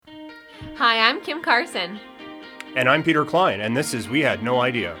Hi, I'm Kim Carson, And I'm Peter Klein, and this is We Had No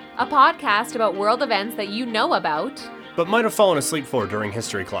Idea, a podcast about world events that you know about, but might have fallen asleep for during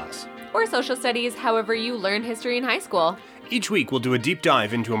history class. or social studies, however you learn history in high school. Each week, we'll do a deep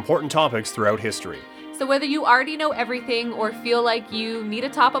dive into important topics throughout history. So whether you already know everything or feel like you need a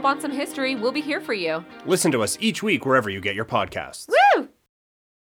top up on some history, we'll be here for you. Listen to us each week wherever you get your podcasts. Woo!